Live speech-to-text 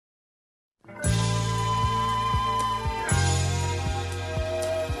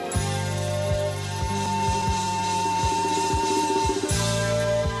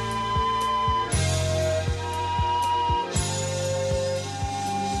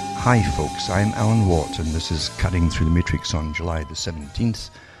Hi folks, I'm Alan Watt and this is Cutting Through the Matrix on July the 17th,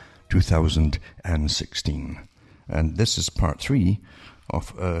 2016. And this is part 3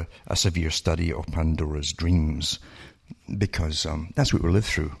 of a severe study of Pandora's dreams, because that's what we live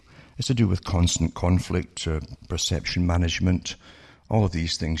through. It's to do with constant conflict, perception management, all of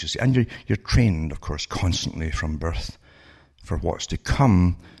these things, you see. And you're trained, of course, constantly from birth for what's to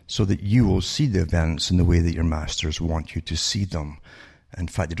come, so that you will see the events in the way that your masters want you to see them. In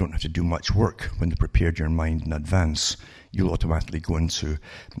fact, you don't have to do much work when they prepared your mind in advance. You'll automatically go into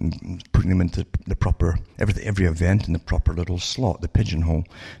putting them into the proper, every event in the proper little slot, the pigeonhole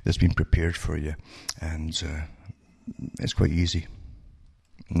that's been prepared for you. And it's quite easy.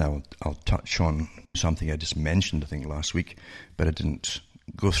 Now, I'll touch on something I just mentioned, I think, last week, but I didn't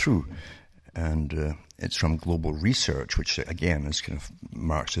go through. And it's from Global Research, which, again, is kind of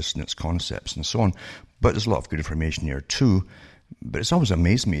Marxist in its concepts and so on. But there's a lot of good information here, too. But it's always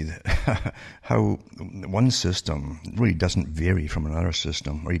amazed me that how one system really doesn't vary from another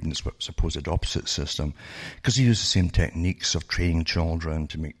system, or even its supposed opposite system, because they use the same techniques of training children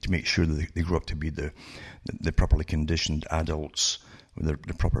to make sure that they grow up to be the properly conditioned adults with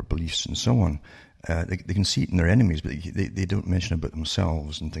the proper beliefs and so on. They can see it in their enemies, but they don't mention about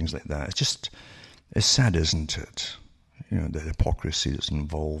themselves and things like that. It's sad, isn't it? You know, the hypocrisy that's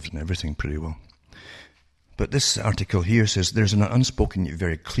involved and everything pretty well. But this article here says there's an unspoken yet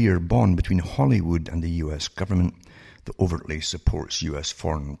very clear bond between Hollywood and the US government that overtly supports US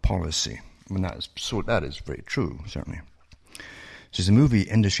foreign policy. I mean, that is very true, certainly. It says the movie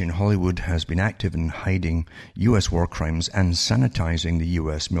industry in Hollywood has been active in hiding US war crimes and sanitizing the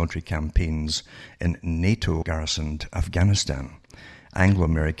US military campaigns in NATO-garrisoned Afghanistan,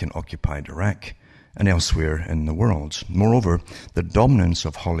 Anglo-American occupied Iraq, and elsewhere in the world. Moreover, the dominance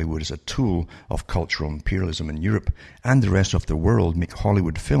of Hollywood as a tool of cultural imperialism in Europe and the rest of the world make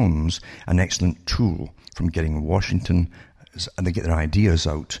Hollywood films an excellent tool from getting Washington, and they get their ideas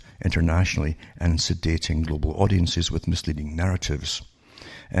out internationally and sedating global audiences with misleading narratives.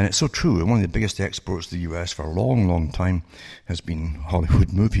 And it's so true. One of the biggest exports to the US for a long, long time has been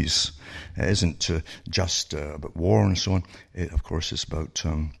Hollywood movies. It isn't just about war and so on. It, of course, is about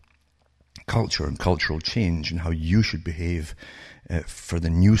culture and cultural change and how you should behave for the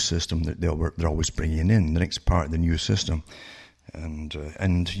new system that they're always bringing in, the next part of the new system.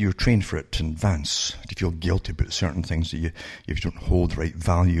 And you're trained for it in advance to feel guilty about certain things that if you don't hold the right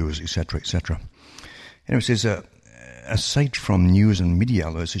values, etc., etc. Anyway, it says, aside from news and media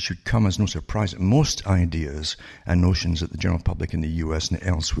outlets, it should come as no surprise that most ideas and notions that the general public in the US and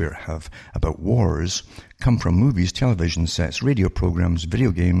elsewhere have about wars come from movies, television sets, radio programs,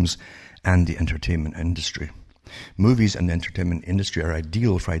 video games, and the entertainment industry. Movies and the entertainment industry are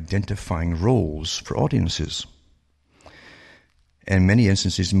ideal for identifying roles for audiences. In many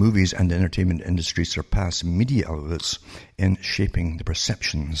instances, movies and the entertainment industry surpass media outlets in shaping the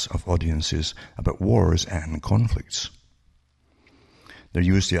perceptions of audiences about wars and conflicts. They're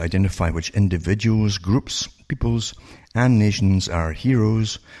used to identify which individuals, groups, peoples, and nations are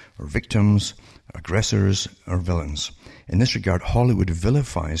heroes or victims, aggressors or villains. In this regard, Hollywood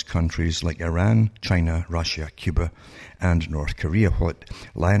vilifies countries like Iran, China, Russia, Cuba, and North Korea, while it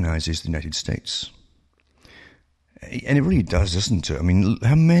lionizes the United States. And it really does, isn't it? I mean,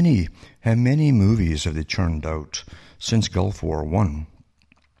 how many movies have they churned out since Gulf War I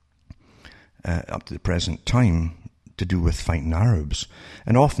up to the present time to do with fighting Arabs?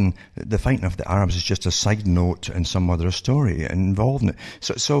 And often the fighting of the Arabs is just a side note in some other story involved in it.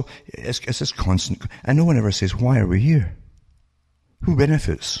 So it's this constant, and no one ever says, why are we here? Who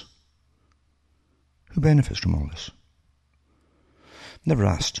benefits? Who benefits from all this? Never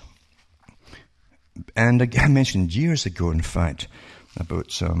asked. And I mentioned years ago, in fact,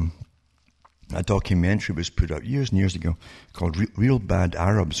 about a documentary was put out years and years ago called Real Bad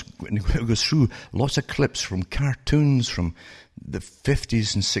Arabs. It goes through lots of clips from cartoons from the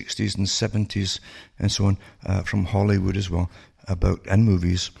 50s and 60s and 70s and so on, from Hollywood as well, and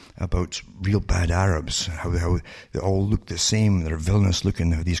movies about real bad Arabs, how they all look the same, they're villainous looking,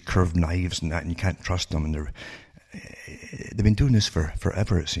 they have these curved knives and that, and you can't trust them, and they've been doing this for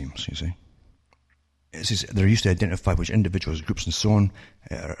forever, it seems, you see. It says they're used to identify which individuals, groups and so on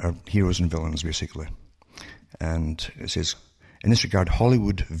are heroes and villains, basically. And it says, in this regard,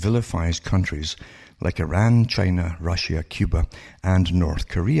 Hollywood vilifies countries like Iran, China, Russia, Cuba, and North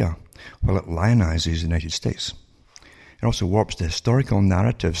Korea, while it lionizes the United States. It also warps the historical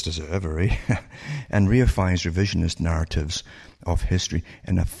narratives, does it ever, eh? And reifies revisionist narratives of history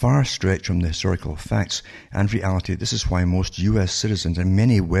in a far stretch from the historical facts and reality. This is why most US citizens and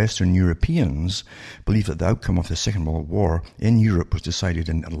many Western Europeans believe that the outcome of the Second World War in Europe was decided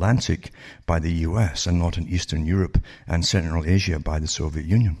in Atlantic by the US and not in Eastern Europe and Central Asia by the Soviet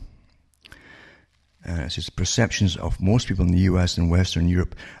Union. It says perceptions of most people in the US and Western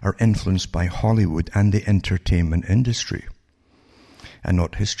Europe are influenced by Hollywood and the entertainment industry, and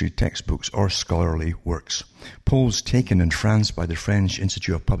not history textbooks or scholarly works. Polls taken in France by the French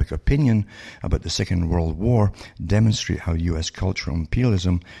Institute of Public Opinion about the Second World War demonstrate how US cultural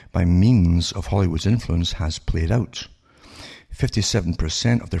imperialism by means of Hollywood's influence has played out.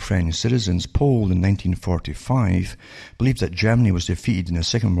 57% of the French citizens polled in 1945 believed that Germany was defeated in the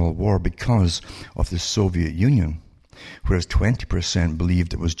Second World War because of the Soviet Union, whereas 20%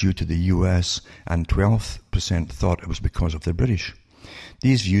 believed it was due to the US and 12% thought it was because of the British.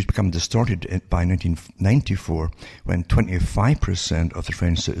 These views become distorted by 1994 when 25% of the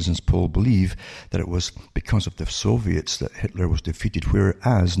French citizens polled believe that it was because of the Soviets that Hitler was defeated,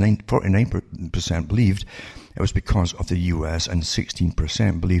 whereas 49% believed it was because of the US and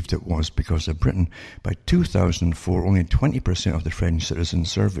 16% believed it was because of Britain. By 2004, only 20% of the French citizens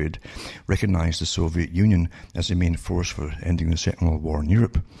surveyed recognized the Soviet Union as the main force for ending the Second World War in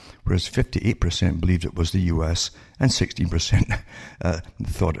Europe, whereas 58% believed it was the US and 16%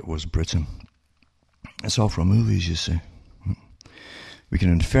 thought it was Britain. It's all from movies, you see. We can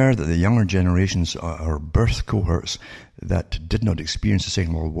infer that the younger generations or birth cohorts that did not experience the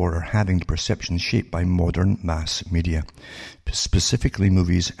Second World War are having the perception shaped by modern mass media, specifically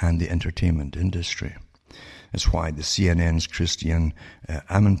movies and the entertainment industry. That's why the CNN's Christiane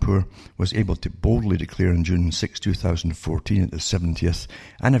Amanpour was able to boldly declare on June 6, 2014, at the 70th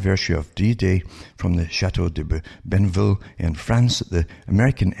anniversary of D-Day from the Chateau de Benneville in France, that the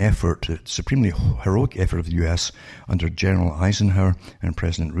American effort, the supremely heroic effort of the US under General Eisenhower and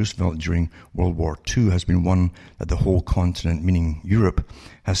President Roosevelt during World War II, has been one that the whole continent, meaning Europe,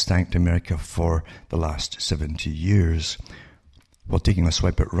 has thanked America for the last 70 years. While taking a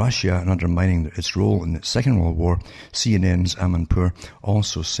swipe at Russia and undermining its role in the Second World War, CNN's Amanpour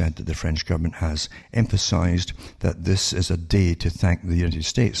also said that the French government has emphasized that this is a day to thank the United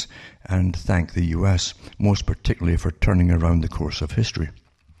States and thank the US, most particularly for turning around the course of history.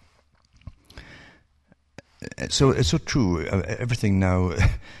 So it's so true. Everything now,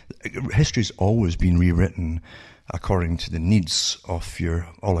 history's always been rewritten according to the needs of your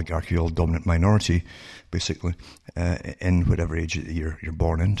oligarchical dominant minority, basically, in whatever age you're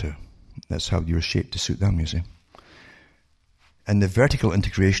born into. That's how you're shaped to suit them, you see. And the vertical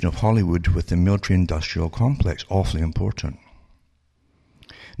integration of Hollywood with the military-industrial complex, awfully important.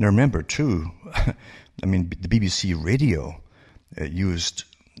 Now remember, too, I mean, the BBC radio used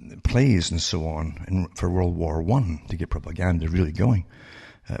plays and so on for World War I to get propaganda really going.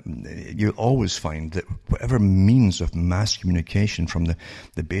 You'll always find that whatever means of mass communication, from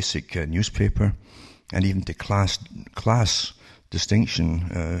the basic newspaper and even to class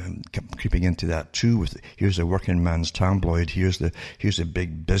distinction, creeping into that too, with here's a working man's tabloid, here's a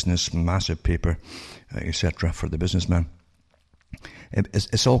big business massive paper, etc. for the businessman.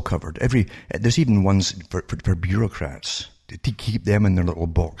 It's all covered. There's even ones for bureaucrats to keep them in their little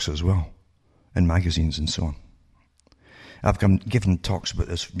box as well, in magazines and so on. I've given talks about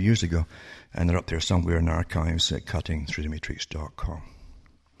this years ago, and they're up there somewhere in archives at cuttingthroughthematrix.com.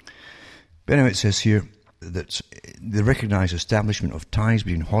 But anyway, it says here that the recognized establishment of ties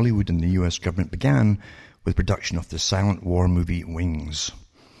between Hollywood and the US government began with production of the silent war movie Wings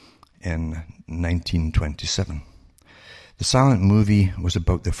in 1927. The silent movie was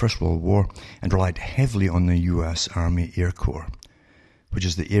about the First World War and relied heavily on the US Army Air Corps, which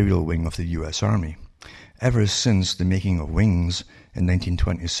is the aerial wing of the US Army. Ever since the making of Wings in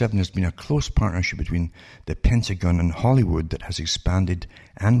 1927, there's been a close partnership between the Pentagon and Hollywood that has expanded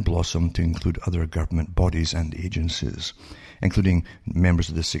and blossomed to include other government bodies and agencies, including members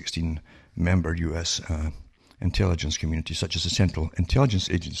of the 16-member U.S. intelligence community, such as the Central Intelligence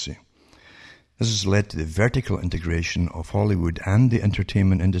Agency. This has led to the vertical integration of Hollywood and the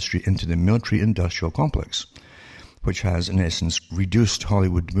entertainment industry into the military-industrial complex, which has, in essence, reduced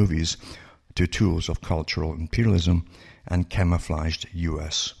Hollywood movies to tools of cultural imperialism and camouflaged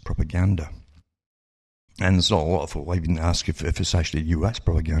US propaganda. And there's a lot of people even ask if it's actually US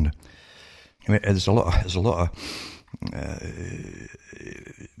propaganda. I mean, there's a lot of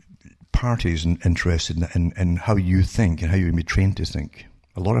parties interested in how you think and how you can be trained to think.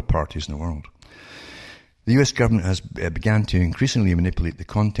 A lot of parties in the world. The US government has began to increasingly manipulate the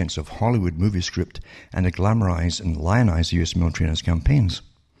contents of Hollywood movie script and to glamorize and lionize the US military in its campaigns.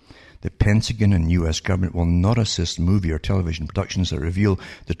 The Pentagon and US government will not assist movie or television productions that reveal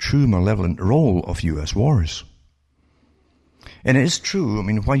the true malevolent role of US wars. And it is true. I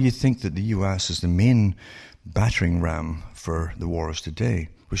mean, why do you think that the US is the main battering ram for the wars today,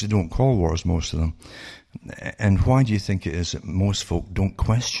 which they don't call wars, most of them? And why do you think it is that most folk don't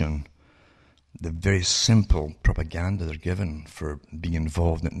question the very simple propaganda they're given for being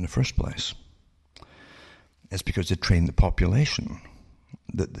involved in it in the first place? It's because they train the population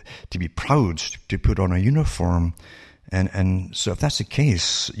to be proud to put on a uniform. And so if that's the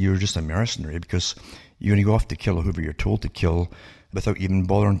case, you're just a mercenary, because you only go off to kill whoever you're told to kill without even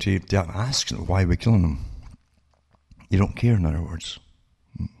bothering to ask why we're killing them. You don't care, in other words.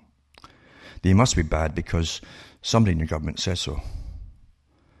 They must be bad because somebody in your government says so.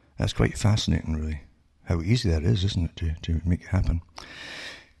 That's quite fascinating, really. How easy that is, isn't it, to make it happen?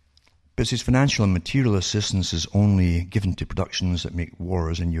 But since financial and material assistance is only given to productions that make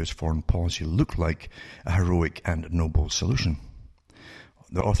wars and US foreign policy look like a heroic and noble solution.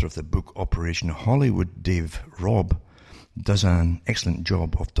 The author of the book Operation Hollywood, Dave Robb, does an excellent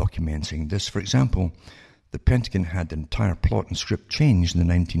job of documenting this. For example, the Pentagon had the entire plot and script changed in the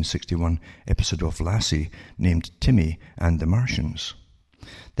 1961 episode of Lassie named Timmy and the Martians.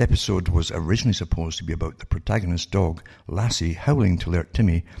 The episode was originally supposed to be about the protagonist's dog, Lassie, howling to alert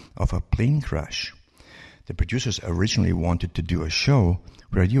Timmy of a plane crash. The producers originally wanted to do a show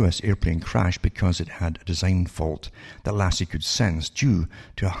where a US airplane crashed because it had a design fault that Lassie could sense due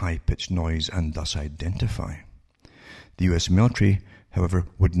to a high-pitched noise and thus identify. The US military, however,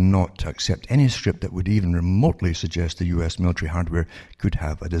 would not accept any script that would even remotely suggest the US military hardware could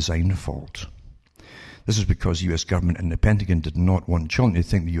have a design fault. This is because the US government and the Pentagon did not want children to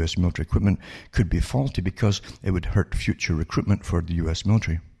think the US military equipment could be faulty because it would hurt future recruitment for the US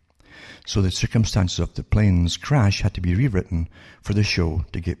military. So the circumstances of the plane's crash had to be rewritten for the show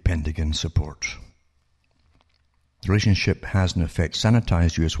to get Pentagon support. The relationship has in effect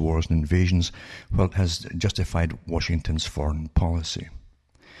sanitized US wars and invasions, while it has justified Washington's foreign policy.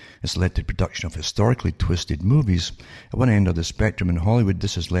 It's led to the production of historically twisted movies. At one end of the spectrum in Hollywood,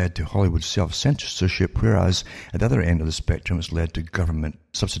 this has led to Hollywood self-censorship, whereas at the other end of the spectrum, it's led to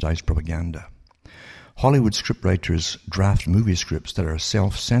government-subsidized propaganda. Hollywood scriptwriters draft movie scripts that are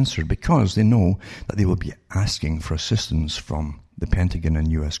self-censored because they know that they will be asking for assistance from the Pentagon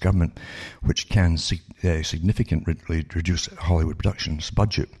and US government, which can significantly reduce Hollywood productions'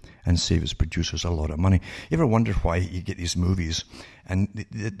 budget and save its producers a lot of money. You ever wonder why you get these movies and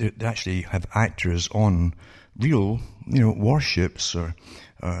they actually have actors on real, warships or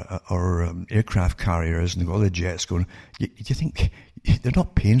aircraft carriers, and they've got all the jets going? You think they're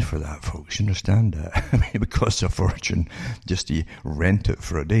not paying for that, folks? You understand that? I mean, it costs a fortune just to rent it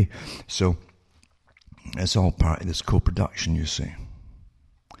for a day. So it's all part of this co-production, you see.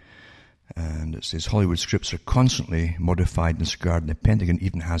 And it says Hollywood scripts are constantly modified and scarred, and the Pentagon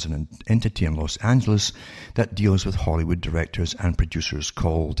even has an entity in Los Angeles that deals with Hollywood directors and producers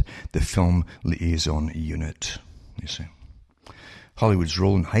called the Film Liaison Unit, you see. Hollywood's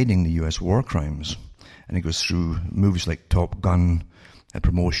role in hiding the US war crimes, and it goes through movies like Top Gun,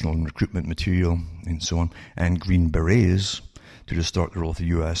 promotional and recruitment material, and so on, and Green Berets to distort the role of the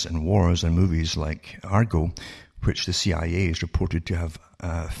US in wars, and movies like Argo, which the CIA is reported to have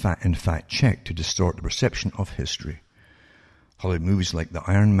in fact checked to distort the perception of history. Hollywood movies like The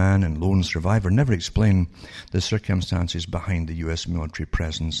Iron Man and Lone Survivor never explain the circumstances behind the US military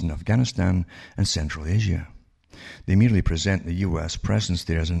presence in Afghanistan and Central Asia. They merely present the US presence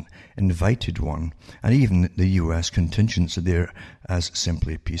there as an invited one, and even the US contingents are there as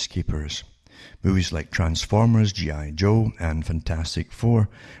simply peacekeepers. Movies like Transformers, G.I. Joe, and Fantastic Four,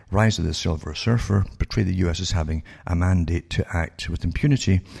 Rise of the Silver Surfer, portray the US as having a mandate to act with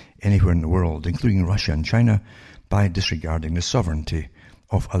impunity anywhere in the world, including Russia and China, by disregarding the sovereignty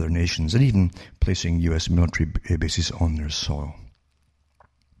of other nations and even placing US military bases on their soil.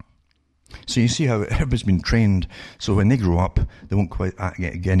 So you see how everybody's been trained, so when they grow up, they won't quite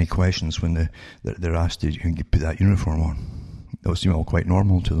get any questions when they're asked to put that uniform on. That'll seem all quite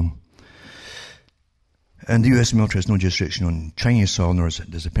normal to them. And the US military has no jurisdiction on Chinese soil, nor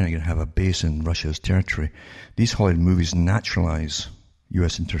does the Pentagon have a base in Russia's territory. These Hollywood movies naturalize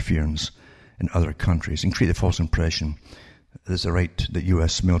US interference in other countries and create the false impression there's a right, the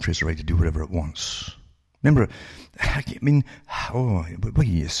US military has the right to do whatever it wants. Remember, what can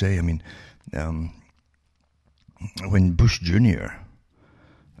you say? I mean, when Bush Jr.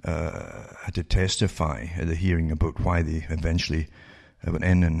 Had to testify at the hearing about why they eventually went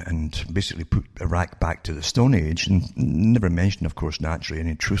in and basically put Iraq back to the Stone Age, and never mentioned, of course, naturally,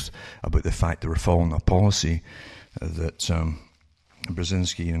 any truth about the fact they were following a policy that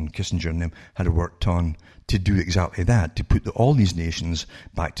Brzezinski and Kissinger and them had worked on to do exactly that, to put all these nations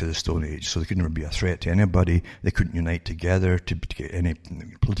back to the Stone Age, so they could never be a threat to anybody, they couldn't unite together to get any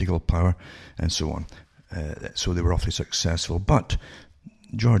political power, and so on. So they were awfully successful. But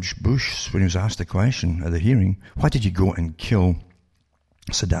George Bush, when he was asked the question at the hearing, why did you go and kill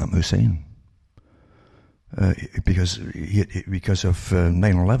Saddam Hussein? Because of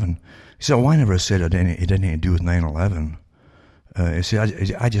 9/11. He said, I never said it had anything to do with 9/11. He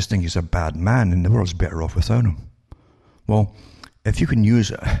said, I just think he's a bad man and the world's better off without him. Well, if you can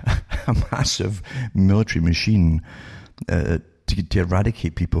use a massive military machine to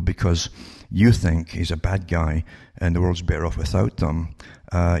eradicate people because you think he's a bad guy and the world's better off without them,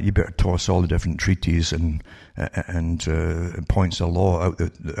 you better toss all the different treaties and points of law out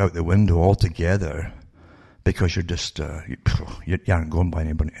the window altogether, because you're just you aren't going by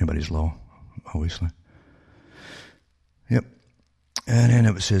anybody's law, obviously. Yep. And then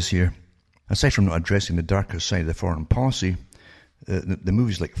it says here, aside from not addressing the darker side of the foreign policy, the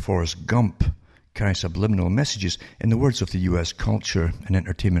movies like Forrest Gump carry subliminal messages. In the words of the U.S. culture and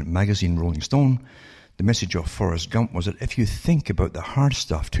entertainment magazine Rolling Stone, the message of Forrest Gump was that if you think about the hard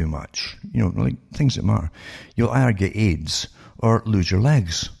stuff too much, like things that matter, you'll either get AIDS or lose your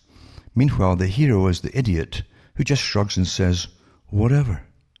legs. Meanwhile, the hero is the idiot who just shrugs and says, whatever.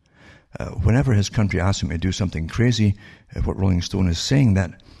 Whenever his country asks him to do something crazy, what Rolling Stone is saying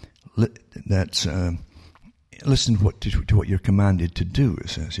listen to what you're commanded to do, it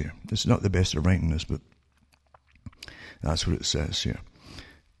says here. It's not the best of writing this, but that's what it says here.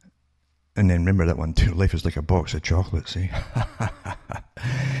 And then remember that one too, life is like a box of chocolates, see?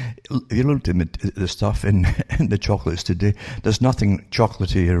 If you looked at the stuff in the chocolates today, there's nothing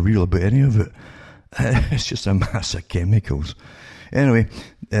chocolatey or real about any of it. It's just a mass of chemicals. Anyway,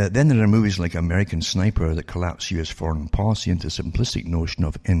 then there are movies like American Sniper that collapse U.S. foreign policy into a simplistic notion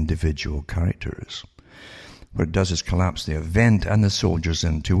of individual characters. What it does is collapse the event and the soldiers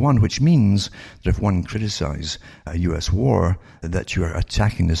into one, which means that if one criticizes a U.S. war, that you are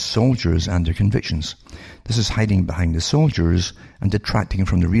attacking the soldiers and their convictions. This is hiding behind the soldiers and detracting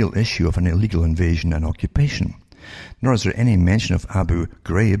from the real issue of an illegal invasion and occupation. Nor is there any mention of Abu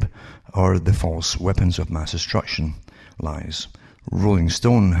Ghraib or the false weapons of mass destruction lies. Rolling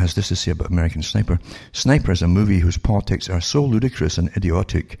Stone has this to say about American Sniper. Sniper is a movie whose politics are so ludicrous and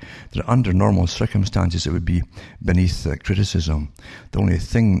idiotic that under normal circumstances it would be beneath criticism. The only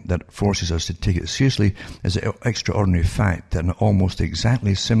thing that forces us to take it seriously is the extraordinary fact that an almost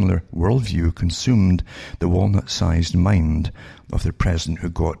exactly similar worldview consumed the walnut-sized mind of the president who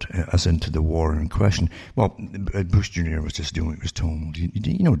got us into the war in question. Well, Bush Jr. was just doing what he was told.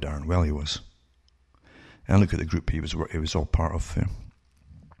 You know darn well he was. And look at the group he was all part of.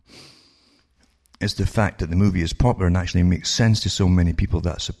 It's the fact that the movie is popular and actually makes sense to so many people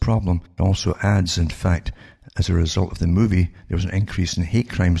that's the problem. It also adds, in fact, as a result of the movie, there was an increase in hate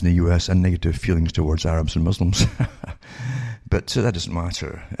crimes in the US and negative feelings towards Arabs and Muslims. But that doesn't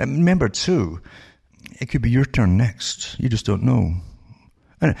matter. And remember, too, it could be your turn next. You just don't know.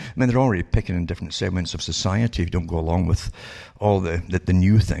 I mean, they're already picking in different segments of society if you don't go along with all the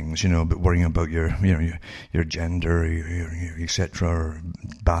new things, but worrying about your gender, your etc., or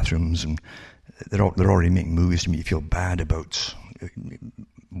bathrooms, and they're already making movies to make you feel bad about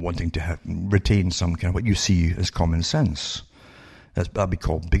wanting to retain some kind of what you see as common sense. That'd be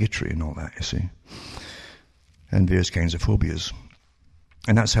called bigotry and all that, you see, and various kinds of phobias,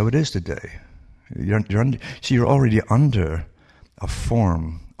 and that's how it is today. You're already under a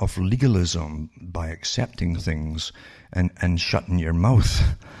form of legalism by accepting things and shutting your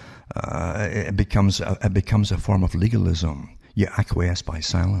mouth. It becomes a form of legalism. You acquiesce by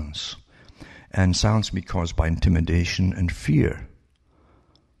silence. And silence can be caused by intimidation and fear,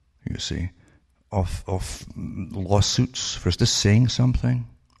 you see, of lawsuits for just saying something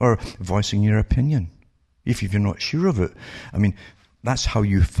or voicing your opinion, if you're not sure of it. I mean, that's how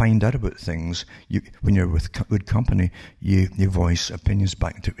you find out about things. When you're with good company, you voice opinions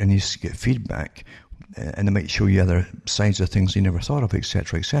back to, and you get feedback, and they might show you other sides of things you never thought of,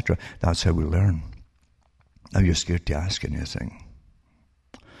 etc., etc. That's how we learn. Now you're scared to ask anything.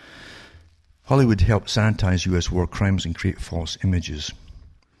 Hollywood helped sanitize U.S. war crimes and create false images.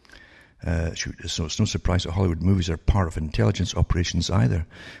 So it's no surprise that Hollywood movies are part of intelligence operations either.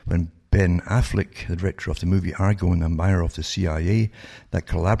 When Ben Affleck, the director of the movie Argo and the admirer of the CIA that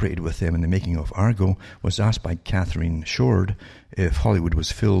collaborated with them in the making of Argo, was asked by Catherine Shord if Hollywood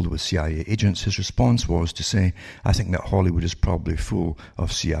was filled with CIA agents. His response was to say, "I think that Hollywood is probably full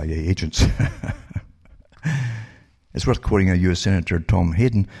of CIA agents." It's worth quoting a US Senator Tom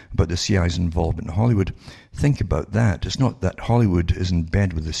Hayden about the CIA's involvement in Hollywood. Think about that. It's not that Hollywood is in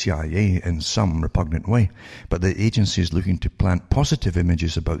bed with the CIA in some repugnant way, but the agency is looking to plant positive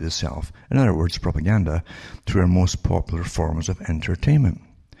images about itself, in other words, propaganda, through our most popular forms of entertainment.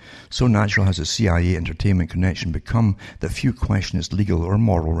 So natural has the CIA entertainment connection become that few question its legal or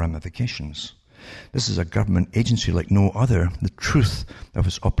moral ramifications. This is a government agency like no other. The truth of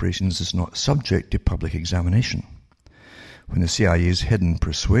its operations is not subject to public examination. When the CIA's hidden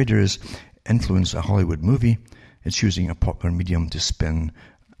persuaders influence a Hollywood movie, it's using a popular medium to spin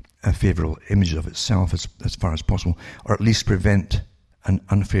a favourable image of itself as far as possible, or at least prevent an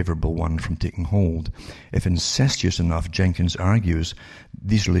unfavourable one from taking hold. If incestuous enough, Jenkins argues,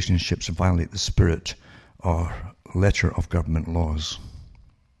 these relationships violate the spirit or letter of government laws.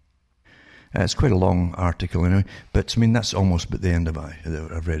 It's quite a long article anyway, but I mean that's almost at the end of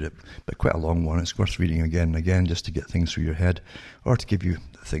I've read it, but quite a long one. It's worth reading again and again just to get things through your head, or to give you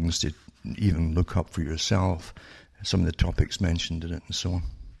things to even look up for yourself, some of the topics mentioned in it and so on.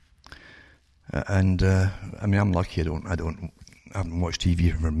 I mean I'm lucky I haven't watched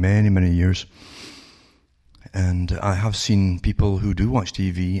TV for many years, and I have seen people who do watch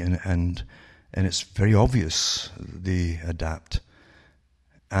TV and it's very obvious they adapt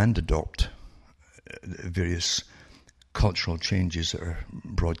and adopt various cultural changes that are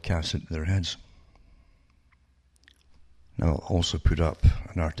broadcast into their heads. Now, I'll also put up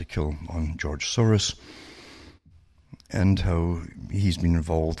an article on George Soros and how he's been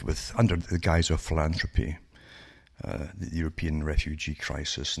involved with, under the guise of philanthropy, the European refugee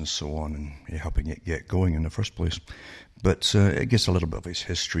crisis and so on, and helping it get going in the first place. But it gives a little bit of his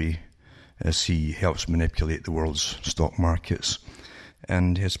history as he helps manipulate the world's stock markets,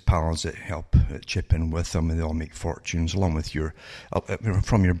 and his pals that help chip in with them, and they all make fortunes, along with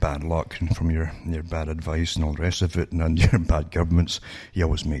from your bad luck and from your bad advice and all the rest of it, and your bad governments, he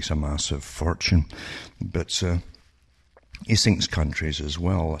always makes a massive fortune. But he sinks countries as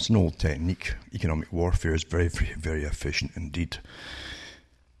well. It's an old technique. Economic warfare is very, very, very efficient indeed.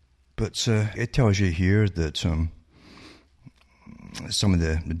 But it tells you here that some of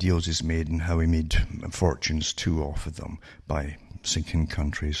the deals he's made and how he made fortunes too off of them by sinking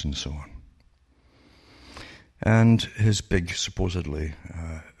countries and so on. And his big, supposedly,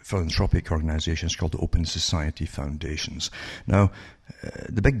 philanthropic organisation is called the Open Society Foundations. Now,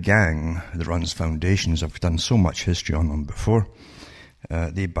 the big gang that runs foundations, I've done so much history on them before.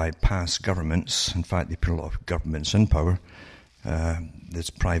 They bypass governments. In fact, they put a lot of governments in power.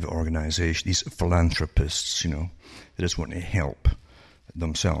 This private organisation, these philanthropists, they just want to help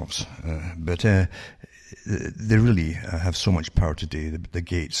themselves. But they really have so much power today, the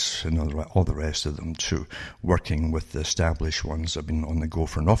Gates and all the rest of them too, working with the established ones that have been on the go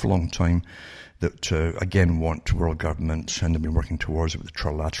for an awful long time, that again want world government, and they've been working towards it with the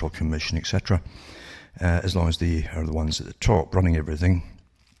Trilateral Commission, etc. As long as they are the ones at the top running everything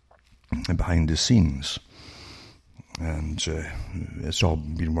and behind the scenes. And it's all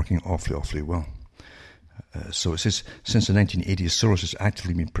been working awfully well. So it says, since the 1980s, Soros has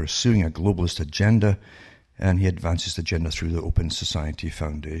actively been pursuing a globalist agenda, and he advances the agenda through the Open Society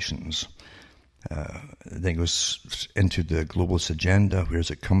Foundations. Then goes into the globalist agenda, where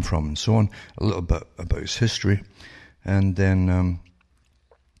does it come from, and so on, a little bit about his history, and then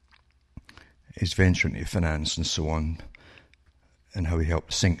his venture into finance and so on, and how he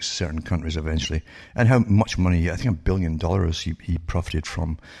helped sink certain countries eventually, and how much money, I think $1 billion he profited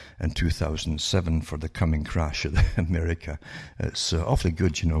from in 2007 for the coming crash of America. It's awfully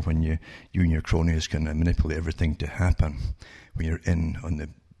good, when you and your cronies can manipulate everything to happen, when you're in on the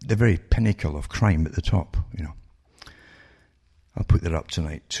very pinnacle of crime at the top, I'll put that up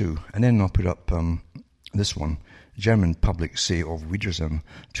tonight too. And then I'll put up this one, German public say of Wiedersehen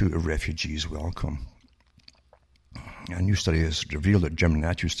to a refugee's welcome. A new study has revealed that German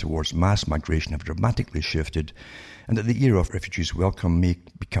attitudes towards mass migration have dramatically shifted, and that the era of refugees' welcome may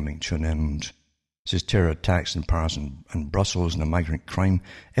be coming to an end. This is terror attacks in Paris and Brussels, and a migrant crime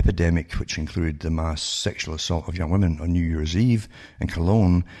epidemic which included the mass sexual assault of young women on New Year's Eve in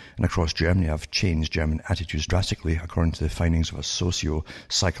Cologne and across Germany have changed German attitudes drastically, according to the findings of a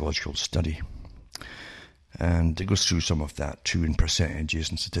socio-psychological study. And it goes through some of that too, in percentages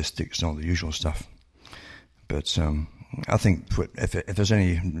and statistics and all the usual stuff. But I think if there's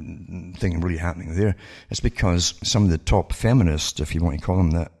anything really happening there, it's because some of the top feminists, if you want to call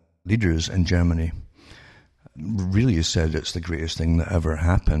them that, leaders in Germany really said it's the greatest thing that ever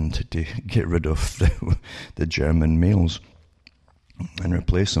happened to get rid of the German males and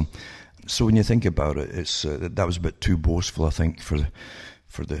replace them. So when you think about it, it's that was a bit too boastful, I think, for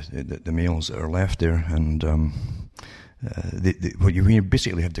the males that are left there. And when you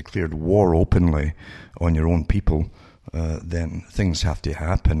basically have declared war openly on your own people, then things have to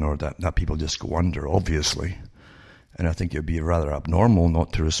happen, or that people just go under, obviously. And I think it would be rather abnormal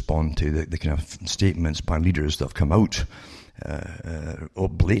not to respond to the kind of statements by leaders that have come out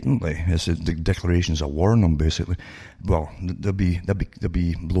blatantly. It's the declarations of war on them, basically. Well, there'll be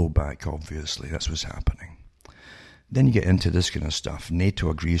blowback, obviously. That's what's happening. Then you get into this kind of stuff. NATO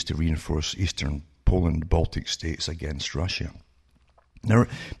agrees to reinforce eastern Poland, Baltic states against Russia. Now,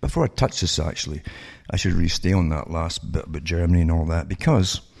 before I touch this, actually, I should really stay on that last bit about Germany and all that,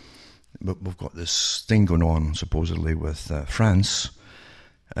 because we've got this thing going on, supposedly, with France,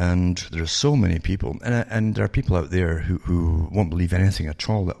 and there are so many people, and there are people out there who won't believe anything at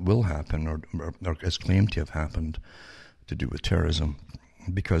all that will happen or is claimed to have happened to do with terrorism,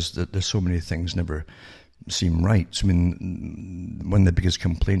 because there's so many things never seem right. I mean, one of the biggest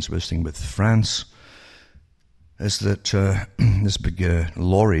complaints about this thing with France is that this big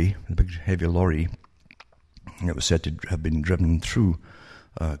lorry, the big heavy lorry, it was said to have been driven through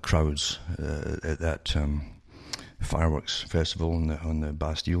crowds at that fireworks festival on the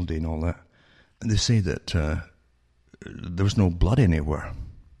Bastille Day and all that. And they say that there was no blood anywhere.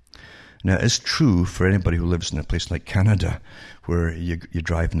 Now, it's true for anybody who lives in a place like Canada, where you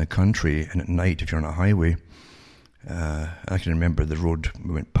drive in the country, and at night, if you're on a highway, I can remember the road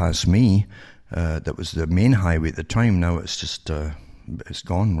went past me. That was the main highway at the time. Now it's just it's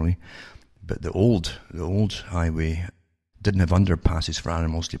gone, really. But the old highway didn't have underpasses for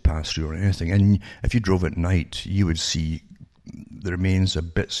animals to pass through or anything. And if you drove at night, you would see the remains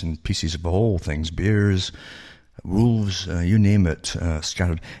of bits and pieces of all things, bears, wolves, you name it,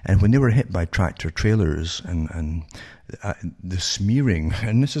 scattered. And when they were hit by tractor trailers and the smearing,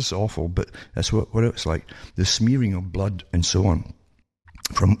 and this is awful, but that's what it was like, the smearing of blood and so on,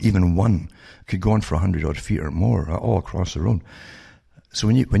 from even one, could go on for 100 odd feet or more, all across the road. So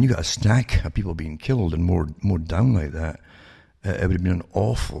when you got a stack of people being killed and mowed down like that, it would have been an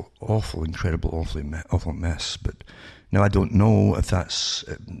awful, awful mess. But now I don't know if that's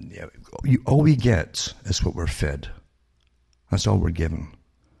all we get is what we're fed. That's all we're given,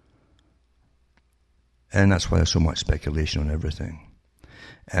 and that's why there's so much speculation on everything.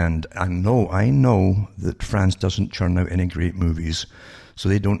 And I know that France doesn't churn out any great movies, so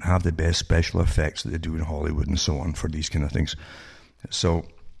they don't have the best special effects that they do in Hollywood and so on for these kind of things. So,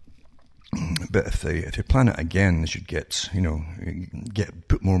 but if they plan it again, they should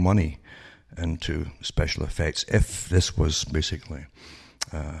put more money into special effects. If this was basically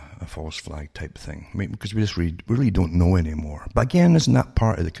a false flag type thing, I mean, because we just really don't know anymore. But again, isn't that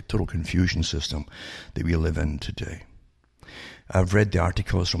part of the total confusion system that we live in today? I've read the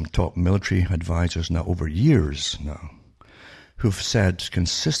articles from top military advisors now over years now, who've said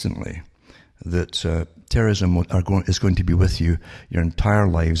consistently that terrorism is going to be with you your entire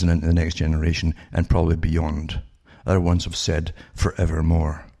lives and into the next generation and probably beyond. Other ones have said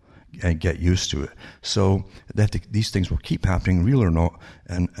forevermore, and get used to it. So these things will keep happening, real or not,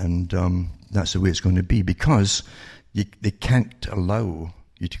 and that's the way it's going to be, because they can't allow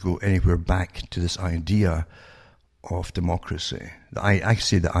you to go anywhere back to this idea of democracy. I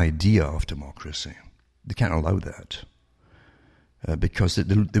say the idea of democracy. They can't allow that. Because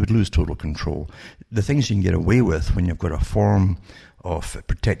they would lose total control. The things you can get away with when you've got a form of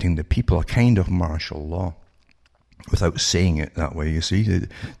protecting the people, a kind of martial law, without saying it that way, you see. They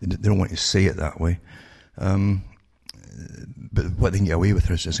don't want to say it that way. But what they can get away with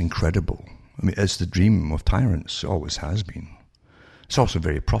is incredible. I mean, it's the dream of tyrants, always has been. It's also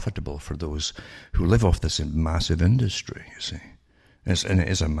very profitable for those who live off this massive industry, you see. And it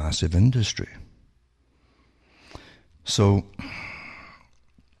is a massive industry. So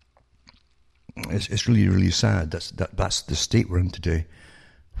it's really, really sad. That's the state we're in today,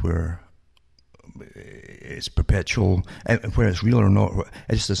 where it's perpetual, and whether it's real or not,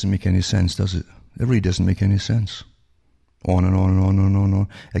 it just doesn't make any sense, does it? It really doesn't make any sense. On and on and on and on and on.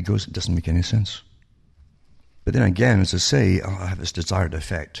 It goes, it doesn't make any sense. But then again, as I say, I have this desired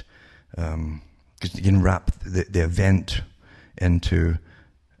effect, because you can wrap the event into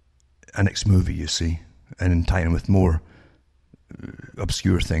a next movie, you see, and then tie in with more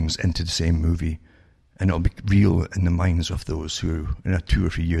obscure things into the same movie, and it'll be real in the minds of those who in 2 or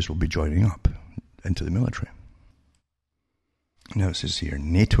 3 years will be joining up into the military. Now it says here,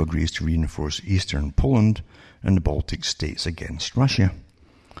 NATO agrees to reinforce eastern Poland and the Baltic states against Russia.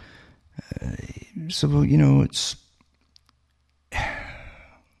 So, it's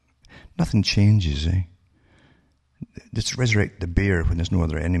nothing changes, eh? Just resurrect the bear when there's no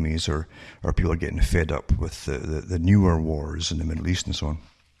other enemies, or people are getting fed up with the newer wars in the Middle East and so on.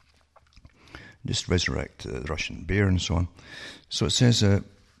 Just resurrect the Russian bear and so on. So it says,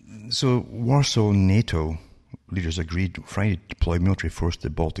 so Warsaw NATO leaders agreed Friday to deploy military force to the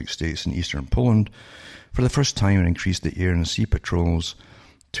Baltic states and eastern Poland for the first time and increase the air and sea patrols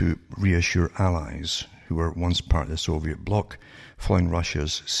to reassure allies who were once part of the Soviet bloc following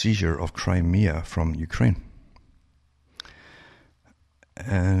Russia's seizure of Crimea from Ukraine.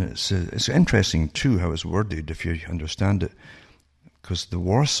 And it's interesting too how it's worded, if you understand it, because the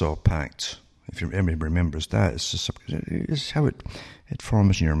Warsaw Pact, if everybody remembers that, it's how it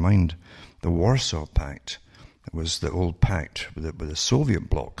forms in your mind. The Warsaw Pact was the old pact with the Soviet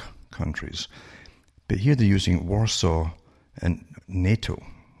bloc countries. But here they're using Warsaw and NATO.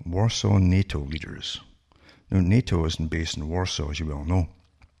 Warsaw NATO leaders. Now, NATO isn't based in Warsaw, as you well know.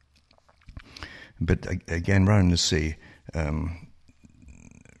 But again, rather than to say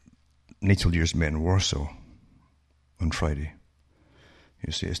NATO leaders met in Warsaw on Friday.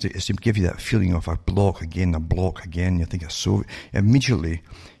 You see, it's to give you that feeling of a block again. You think of Soviet. Immediately,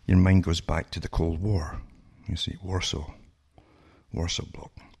 your mind goes back to the Cold War. You see, Warsaw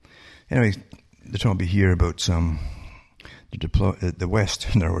bloc. Anyway, they're talking here about the West,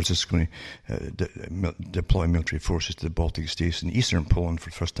 in other words, is going to deploy military forces to the Baltic states and eastern Poland for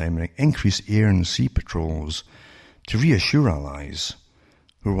the first time and increase air and sea patrols to reassure allies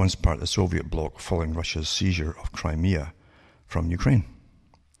who were once part of the Soviet bloc following Russia's seizure of Crimea from Ukraine.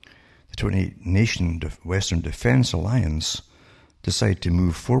 The 28-nation Western Defence Alliance decided to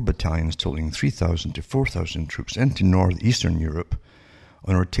move 4 battalions totaling 3,000 to 4,000 troops into northeastern Europe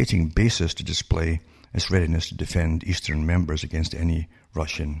on a rotating basis to display its readiness to defend eastern members against any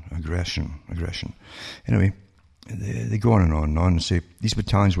Russian aggression. Anyway, they go on and say these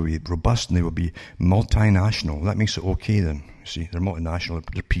battalions will be robust and they will be multinational. That makes it okay then. You see, they're multinational,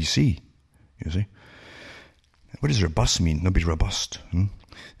 they're PC. You see, what does robust mean? They'll be robust.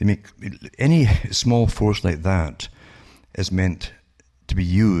 They make any small force like that is meant to be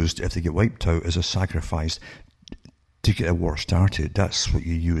used if they get wiped out as a sacrifice to get a war started. That's what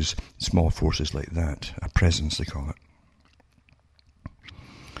you use small forces like that, a presence they call it.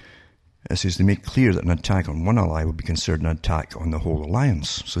 It says they make clear that an attack on one ally would be considered an attack on the whole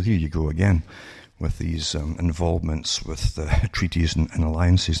alliance. So here you go again with these involvements with treaties and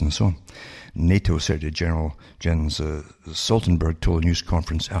alliances and so on. NATO Secretary General Jens Stoltenberg told a news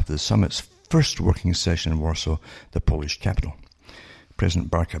conference after the summit's first working session in Warsaw, the Polish capital.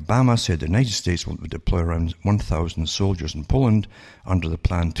 President Barack Obama said the United States will deploy around 1,000 soldiers in Poland under the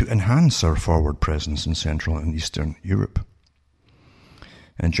plan to enhance our forward presence in Central and Eastern Europe.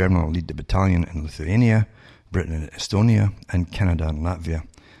 And Germany will lead the battalion in Lithuania, Britain and Estonia, and Canada and Latvia.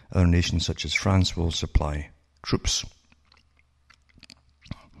 Other nations such as France will supply troops.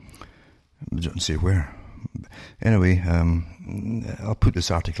 It doesn't say where. Anyway, I'll put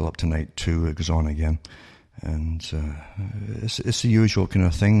this article up tonight too. It goes on again. And it's the usual kind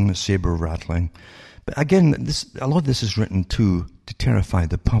of thing, saber rattling. But again, a lot of this is written to terrify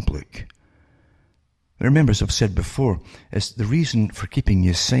the public. Remember, as I've said before, it's the reason for keeping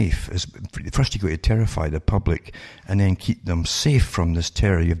you safe is first you've got to terrify the public and then keep them safe from this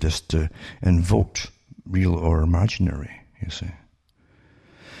terror you've just invoked, real or imaginary, you see.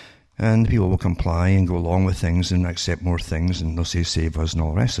 And people will comply and go along with things and accept more things and they'll say save us and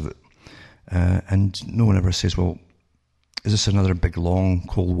all the rest of it. And no one ever says, well, is this another big, long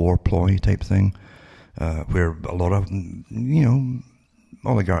Cold War ploy type thing where a lot of,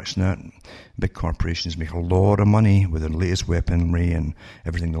 oligarchs and that, big corporations make a lot of money with the latest weaponry and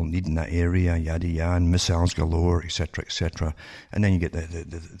everything they'll need in that area, yada yada, and missiles galore, etc., etc. And then you get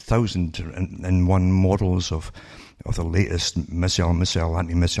the 1,001 models of the latest missile,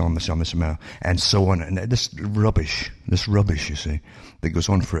 anti-missile, and so on. And this rubbish, you see, that goes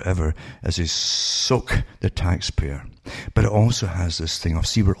on forever as they soak the taxpayer. But it also has this thing of,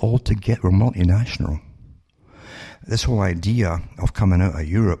 see, we're multinational. This whole idea of coming out of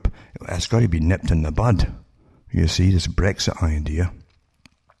Europe has got to be nipped in the bud. You see, this Brexit idea.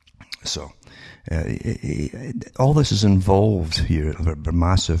 So, all this is involved here,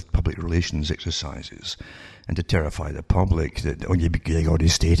 massive public relations exercises, and to terrify the public that, you got to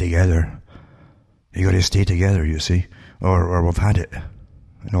stay together. You got to stay together, you see, or we've had it,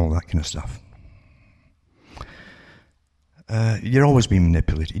 and all that kind of stuff. You're always being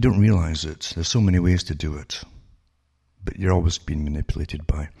manipulated. You don't realize it. There's so many ways to do it. But you're always being manipulated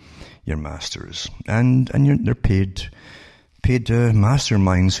by your masters. And they're paid paid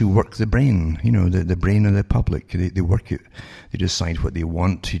masterminds who work the brain, the brain of the public. They work it. They decide what they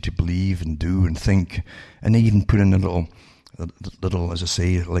want you to believe and do and think. And they even put in a little, as I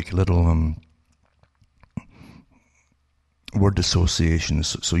say, like little word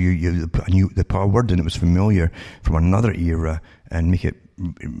associations. So you put a word in that was familiar from another era and make it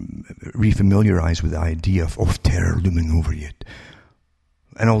refamiliarize with the idea of terror looming over you.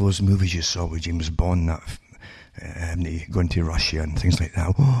 And all those movies you saw with James Bond, going to Russia and things like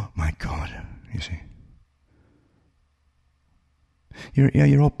that. Oh my God, you see.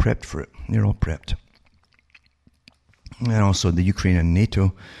 You're all prepped for it. You're all prepped. And also the Ukraine and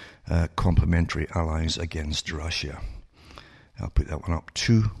NATO complementary allies against Russia. I'll put that one up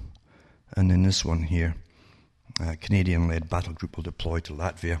too. And then this one here, Canadian-led battle group will deploy to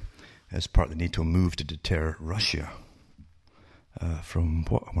Latvia as part of the NATO move to deter Russia. From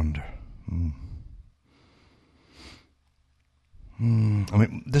what, I wonder? I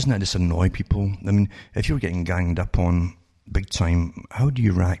mean, doesn't that just annoy people? I mean, if you're getting ganged up on big time, how do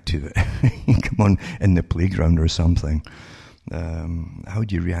you react to it? Come on, in the playground or something. How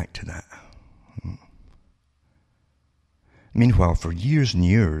do you react to that? Meanwhile, for years and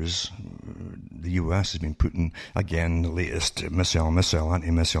years, the US has been putting, again, the latest missile,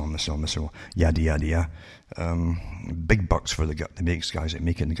 anti-missile, yada, yada, yada. Big bucks for the guys that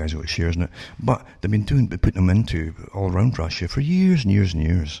make it and the guys who got shares in it. But they've been putting them into all around Russia for years and years and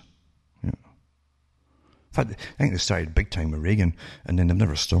years. Yeah. In fact, I think they started big time with Reagan, and then they've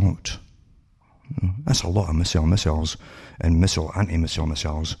never stopped. That's a lot of missiles, and anti-missile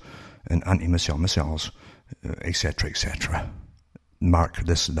missiles, and anti-missile missiles, etc., etc. Mark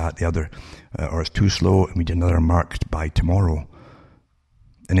this, that, the other, or it's too slow, and we need another marked by tomorrow.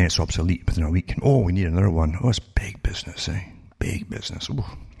 And then it's obsolete within a week. Oh, we need another one. Oh, it's big business, eh? Big business. Ooh.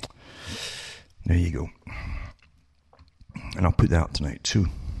 There you go. And I'll put that up tonight too.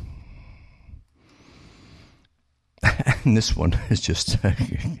 And this one is just,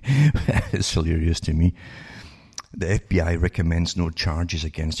 it's hilarious to me. The FBI recommends no charges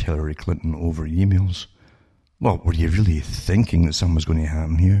against Hillary Clinton over emails. Well, were you really thinking that something was going to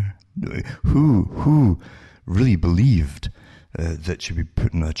happen here? Who really believed that she'd be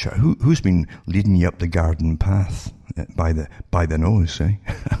put in a charge? Who's been leading you up the garden path by the nose, eh?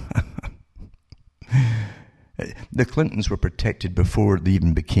 The Clintons were protected before they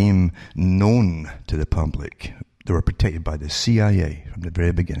even became known to the public. They were protected by the CIA from the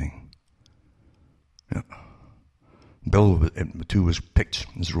very beginning. Yeah. Bill, too, was picked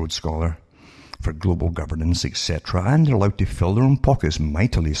as Rhodes Scholar for global governance, etc., and they're allowed to fill their own pockets,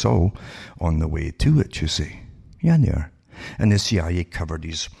 mightily so, on the way to it, you see. Yeah, they are. And the CIA covered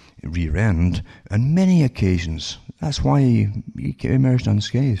his rear end on many occasions. That's why he emerged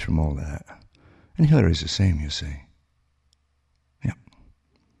unscathed from all that. And Hillary's the same, you see. Yeah.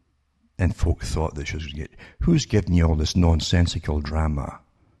 And folk thought that she was going to get, who's giving you all this nonsensical drama?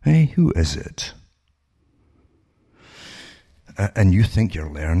 Hey, who is it? And you think you're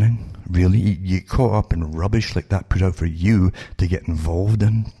learning? Really? You get caught up in rubbish like that put out for you to get involved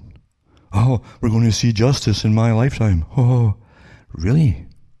in? Oh, we're going to see justice in my lifetime. Oh, really?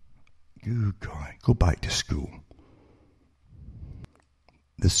 Good God, go back to school.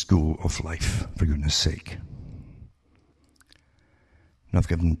 The school of life, for goodness sake. And I've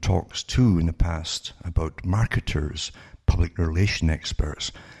given talks too in the past about marketers, public relation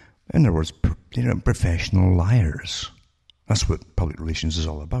experts. In other words, professional liars. That's what public relations is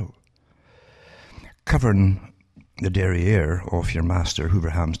all about. Covering the derriere of your master,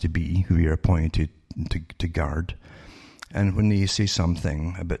 whoever happens to be, who you're appointed to guard. And when they say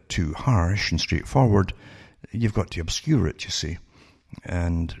something a bit too harsh and straightforward, you've got to obscure it, you see,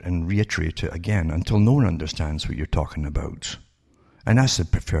 and reiterate it again until no one understands what you're talking about. And that's the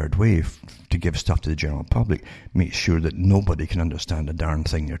preferred way to give stuff to the general public. Make sure that nobody can understand a darn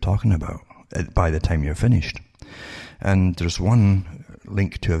thing you're talking about by the time you're finished. And there's one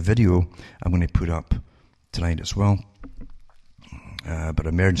link to a video I'm going to put up tonight as well about an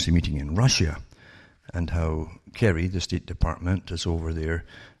emergency meeting in Russia and how Kerry, the State Department, is over there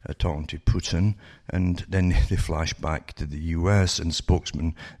talking to Putin, and then they flash back to the US and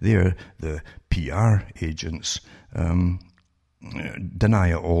spokesmen there, the PR agents, deny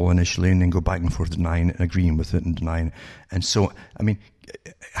it all initially and then go back and forth denying it and agreeing with it and denying it. And so, I mean,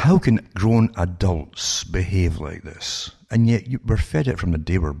 how can grown adults behave like this? And yet we're fed it from the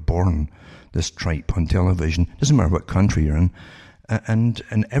day we're born, this tripe on television. Doesn't matter what country you're in. And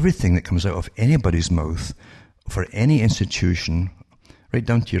everything that comes out of anybody's mouth for any institution, right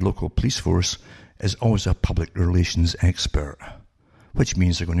down to your local police force, is always a public relations expert, which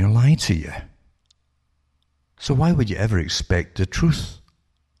means they're going to lie to you. So why would you ever expect the truth?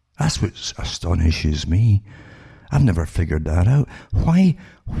 That's what astonishes me. I've never figured that out. Why?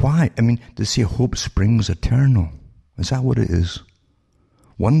 I mean, they say hope springs eternal. Is that what it is?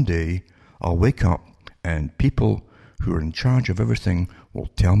 One day, I'll wake up and people who are in charge of everything will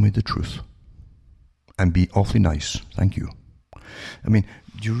tell me the truth. And be awfully nice. Thank you. I mean,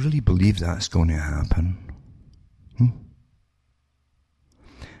 do you really believe that's going to happen?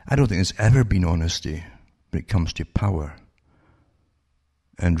 I don't think there's ever been honesty when it comes to power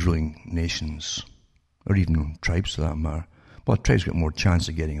and ruling nations, or even tribes for that matter. Well, tribes got more chance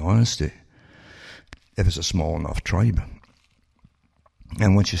of getting honesty if it's a small enough tribe.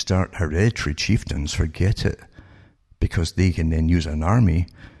 And once you start hereditary chieftains, forget it, because they can then use an army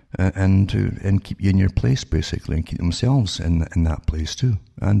and keep you in your place, basically, and keep themselves in that place too,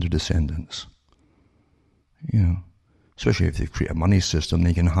 and their descendants. You know, especially if they create a money system,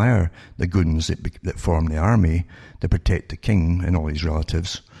 they can hire the goons that form the army to protect the king and all his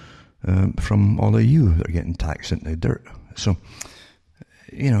relatives from all of you that are getting taxed into the dirt. So,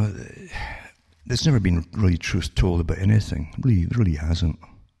 you know, there's never been really truth told about anything. It really hasn't.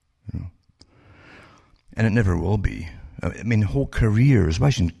 You know. And it never will be. I mean, whole careers,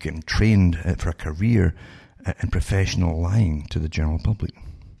 imagine getting trained for a career in professional lying to the general public.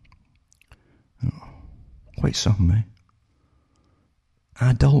 You know, quite something, eh?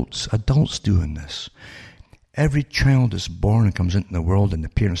 Adults doing this. Every child is born and comes into the world, and the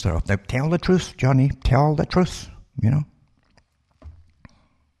parents start off, now tell the truth, Johnny, tell the truth, you know.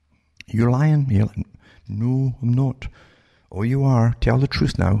 You're lying? You're like, no, I'm not. Oh, you are. Tell the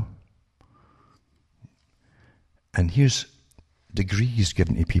truth now. And here's degrees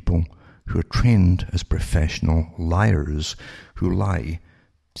given to people who are trained as professional liars, who lie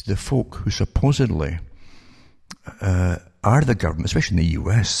to the folk who supposedly are the government, especially in the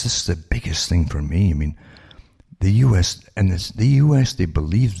US. This is the biggest thing for me. I mean, the US, they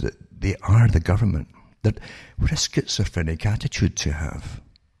believe that they are the government. That what a schizophrenic attitude to have,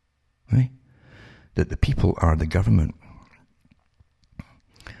 right? That the people are the government.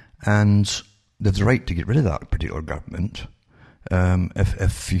 And they've the right to get rid of that particular government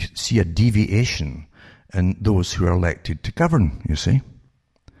if you see a deviation in those who are elected to govern, you see.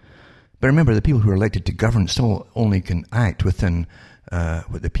 But remember, the people who are elected to govern still only can act within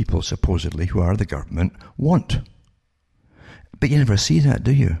what the people supposedly, who are the government, want. But you never see that,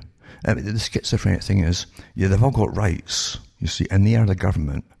 do you? The schizophrenic thing is, yeah, they've all got rights, you see, and they are the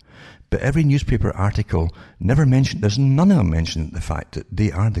government. But every newspaper article never mentioned, there's none of them mentioned the fact that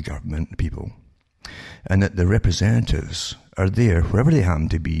they are the government people. And that the representatives are there, wherever they happen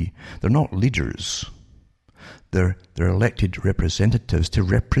to be. They're not leaders. They're elected representatives to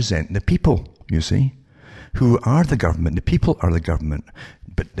represent the people, you see, who are the government. The people are the government.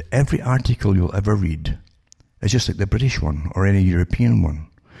 But every article you'll ever read is just like the British one or any European one,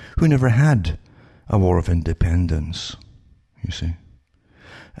 who never had a war of independence, you see.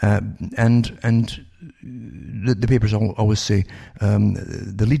 And the papers always say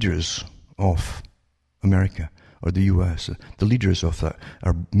the leaders of America or the US, the leaders of that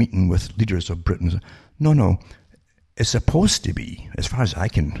are meeting with leaders of Britain. No, it's supposed to be, as far as I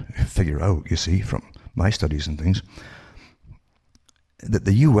can figure out, you see, from my studies and things, that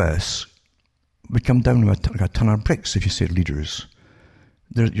the US would come down with a ton of bricks if you say leaders.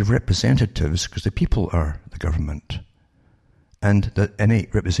 They're your representatives, because the people are the government. And that any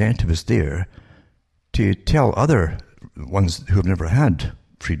representative is there to tell other ones who have never had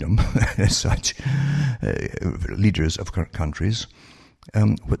freedom, as such, leaders of countries,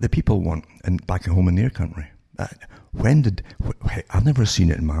 what the people want and back at home in their country. I've never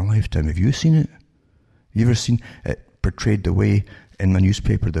seen it in my lifetime. Have you seen it? You ever seen it portrayed the way in my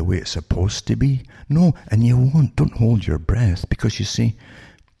newspaper, the way it's supposed to be? No, and you won't. Don't hold your breath, because you see,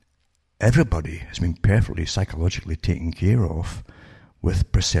 everybody has been perfectly psychologically taken care of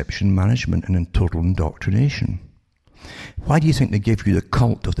with perception management and in total indoctrination. Why do you think they gave you the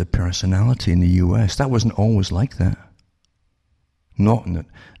cult of the personality in the US? That wasn't always like that. Not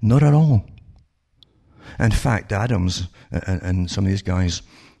at all. In fact, Adams and some of these guys,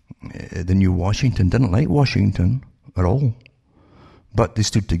 the New Washington, didn't like Washington at all. But they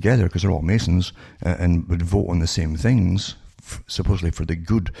stood together because they're all Masons and would vote on the same things, supposedly for the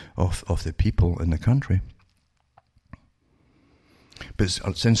good of the people in the country. But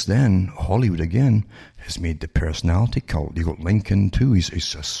since then, Hollywood again has made the personality cult. You got Lincoln too. He's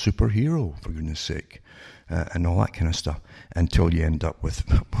a superhero, for goodness sake, and all that kind of stuff. Until you end up with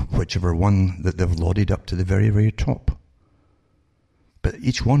whichever one that they've lauded up to the very, very top. But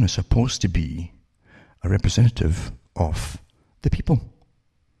each one is supposed to be a representative of the people,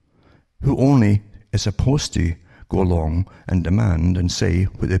 who only is supposed to go along and demand and say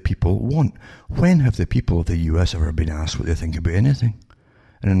what the people want. When have the people of the US ever been asked what they think about anything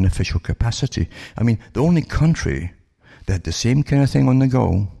in an official capacity? I mean, the only country that had the same kind of thing on the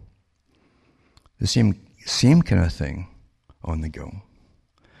go, the same kind of thing on the go,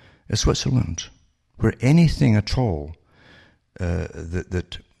 is Switzerland, where anything at all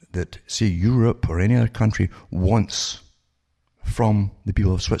that say Europe or any other country wants from the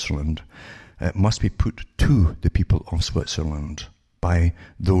people of Switzerland must be put to the people of Switzerland by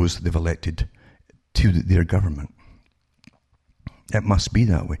those they've elected to their government. It must be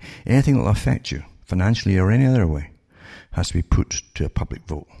that way. Anything that will affect you, financially or any other way, has to be put to a public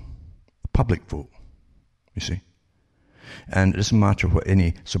vote. A public vote, you see. And it doesn't matter what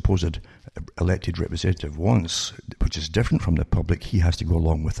any supposed elected representative wants, which is different from the public, he has to go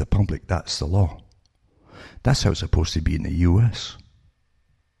along with the public. That's the law. That's how it's supposed to be in the US.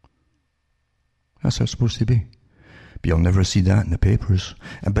 That's how it's supposed to be. But you'll never see that in the papers.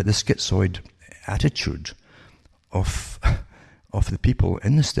 But the schizoid attitude of the people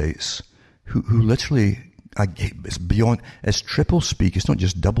in the States who literally, it's beyond, it's triple speak. It's not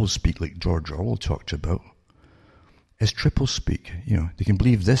just double speak like George Orwell talked about. It's triple speak. You know, they can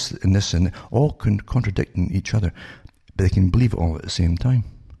believe this and all contradicting each other, but they can believe it all at the same time.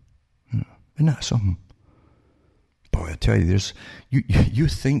 Isn't that something? Boy, I tell you, you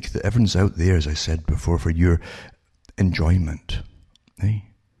think that everyone's out there, as I said before, for your enjoyment, eh?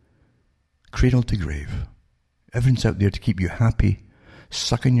 Cradle to grave. Everyone's out there to keep you happy,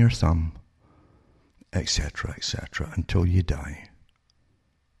 sucking your thumb, etc., until you die.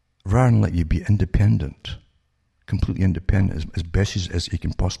 Rather than let you be independent, completely independent, as best as you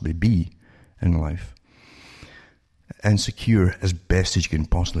can possibly be in life, and secure as best as you can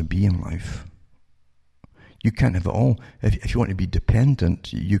possibly be in life. You can't have it all. If you want to be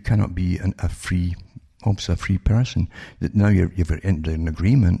dependent, you cannot be a free person. Now you've entered an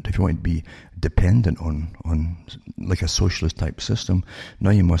agreement. If you want to be dependent on like a socialist type system, now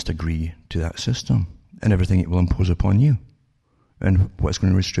you must agree to that system and everything it will impose upon you, and what it's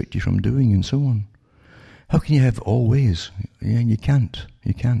going to restrict you from doing, and so on. How can you have all ways? Yeah, you can't.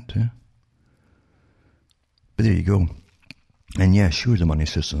 Yeah? But there you go. And yeah, sure, the money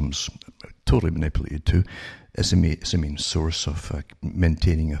system's totally manipulated too. It's a main source of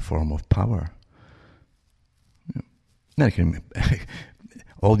maintaining a form of power. Now,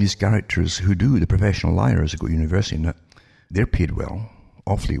 all these characters who do, the professional liars who go to university, they're paid well,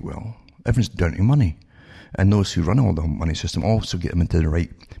 awfully well. Everyone's down to money. And those who run all the money system also get them into the right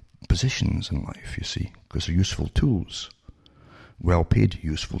positions in life, you see, because they're useful tools. Well-paid,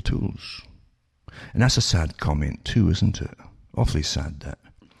 useful tools. And that's a sad comment too, isn't it? Awfully sad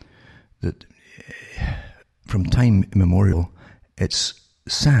that from time immemorial, it's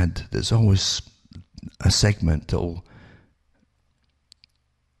sad there's always a segment that'll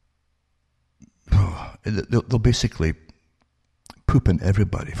they'll basically poop in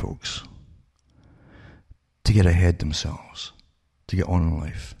everybody, folks, to get ahead themselves, to get on in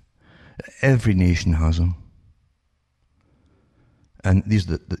life. Every nation has them. And these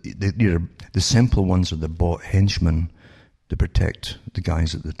are the simple ones are the bought henchmen to protect the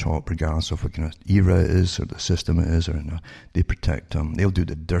guys at the top, regardless of what kind of era it is or the system it is, or they protect them. They'll do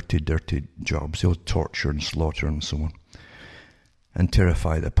the dirty jobs. They'll torture and slaughter and so on, and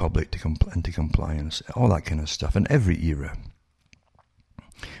terrify the public into compliance. All that kind of stuff in every era,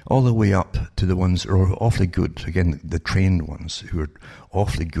 all the way up to the ones who are awfully good. Again, the trained ones who are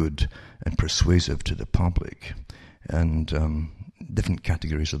awfully good and persuasive to the public, and different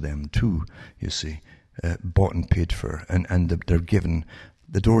categories of them too, you see, bought and paid for, and they're given,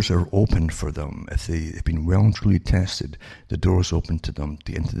 the doors are open for them. If they've been well and truly tested, the doors open to them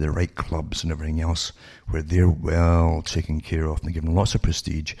to get into the right clubs and everything else, where they're well taken care of, and they're given lots of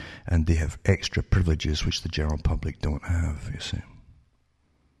prestige, and they have extra privileges which the general public don't have, you see.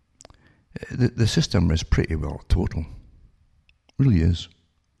 The system is pretty well total. It really is.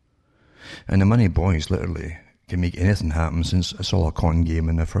 And the money boys literally can make anything happen, since it's all a con game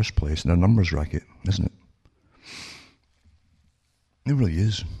in the first place, and a numbers racket, isn't it? It really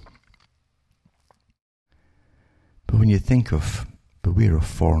is. But when you think of beware of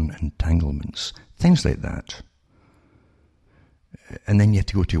foreign entanglements, things like that, and then you have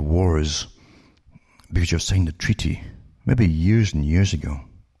to go to wars because you've signed a treaty, maybe years and years ago,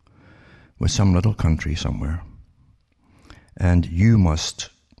 with some little country somewhere, and you must,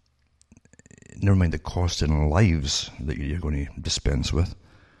 never mind the cost in lives that you're going to dispense with,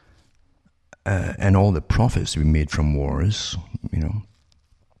 and all the profits to be made from wars,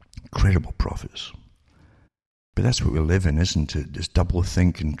 incredible profits. But that's what we live in, isn't it? This double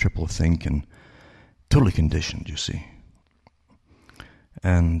think and triple think, and Totally conditioned, you see.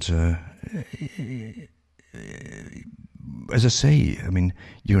 And as I say, I mean,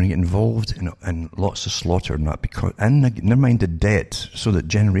 you're going to get involved in lots of slaughter and that, and never mind the debt, so that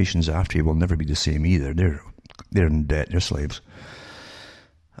generations after you will never be the same either. They're in debt, they're slaves.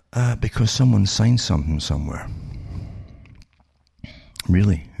 Because someone signed something somewhere.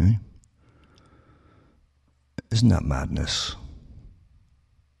 Really, eh? Isn't that madness?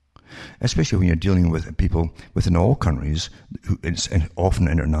 Especially when you're dealing with people within all countries, it's often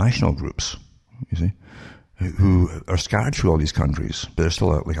international groups, you see, who are scattered through all these countries, but they're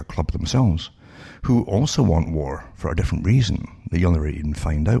still like a club themselves, who also want war for a different reason that you'll never even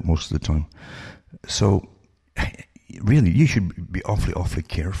find out most of the time. So, really, you should be awfully, awfully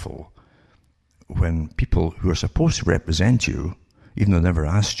careful when people who are supposed to represent you, even though they never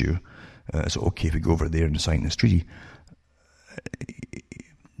asked you, it's okay if we go over there and sign this treaty,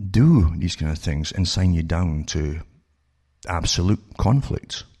 do these kind of things and sign you down to absolute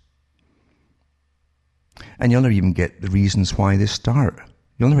conflict. And you'll never even get the reasons why they start.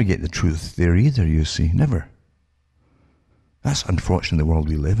 You'll never get the truth there either, you see. Never. That's unfortunately the world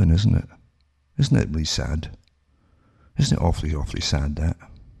we live in, isn't it? Isn't it really sad? Isn't it awfully, awfully sad, that?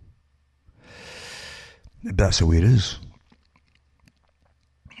 But that's the way it is.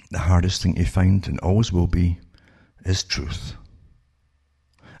 The hardest thing to find, and always will be, is truth.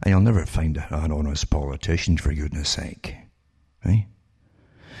 And you'll never find an honest politician, for goodness sake. Right?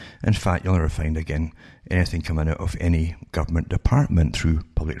 In fact, you'll never find, again, anything coming out of any government department through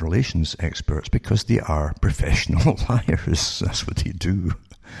public relations experts, because they are professional liars. That's what they do.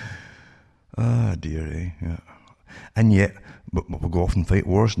 Ah, dear, eh? Yeah. And yet, we'll go off and fight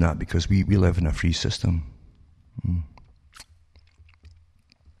wars and that, because we live in a free system.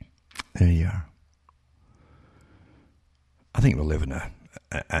 There you are. I think we live in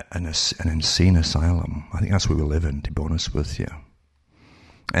an insane asylum. I think that's what we live in, to be honest with you.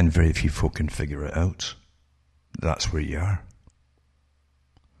 And very few folk can figure it out. That's where you are.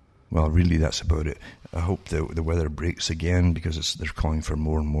 Well, really, that's about it. I hope the weather breaks again, because they're calling for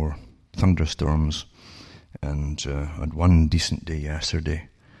more and more thunderstorms. And I had one decent day yesterday,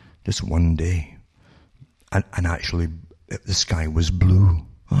 just one day, and actually the sky was blue.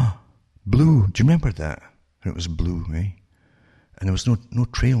 Blue, do you remember that? And it was blue, eh? And there was no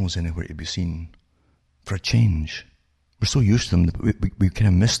trails anywhere to be seen, for a change. We're so used to them that we kind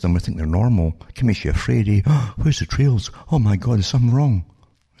of miss them. We think they're normal. It can make you afraid, eh? Where's the trails? Oh my God, is something wrong?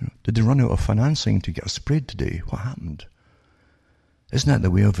 Did they run out of financing to get us sprayed today? What happened? Isn't that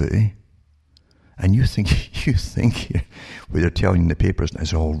the way of it, eh? And you think where they're telling the papers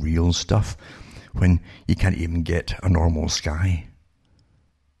it's all real stuff, when you can't even get a normal sky.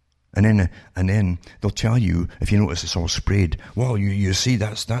 And then they'll tell you, if you notice it's all sprayed, well, you see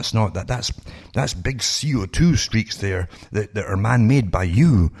that's big CO2 streaks there that are man-made by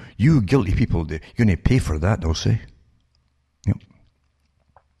you guilty people. You're going to pay for that, they'll say. Yep.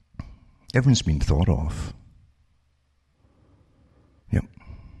 Everyone's been thought of. Yep.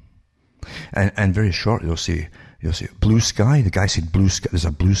 And very shortly they'll say blue sky. The guy said blue sky. There's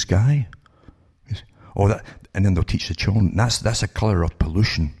a blue sky. Oh, that, and then they'll teach the children that's a colour of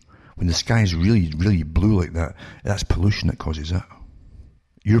pollution. When the sky is really, really blue like that, that's pollution that causes that.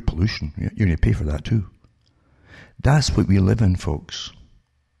 Your pollution. You're going to pay for that too. That's what we live in, folks.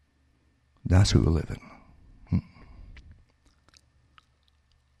 That's what we live in.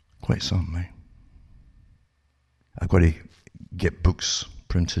 Quite something, eh? I've got to get books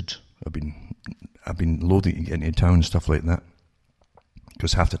printed. I've been loathing to get into town and stuff like that,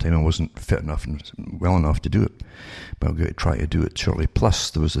 because half the time I wasn't fit enough and well enough to do it. But I'm going to try to do it shortly. Plus,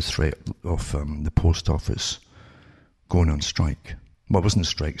 there was a threat of the post office going on strike. Well, it wasn't a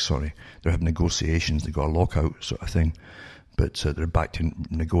strike, sorry. They're having negotiations. They got a lockout sort of thing. But they're back to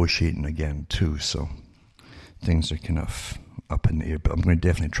negotiating again too. So things are kind of up in the air. But I'm going to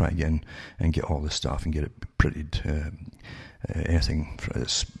definitely try again and get all the stuff and get it printed. Anything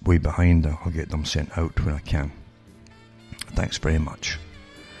that's way behind, I'll get them sent out when I can. Thanks very much.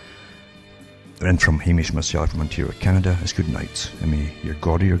 And from Hamish, myself, from Ontario, Canada, it's good night. And may your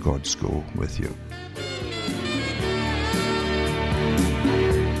God or your gods go with you.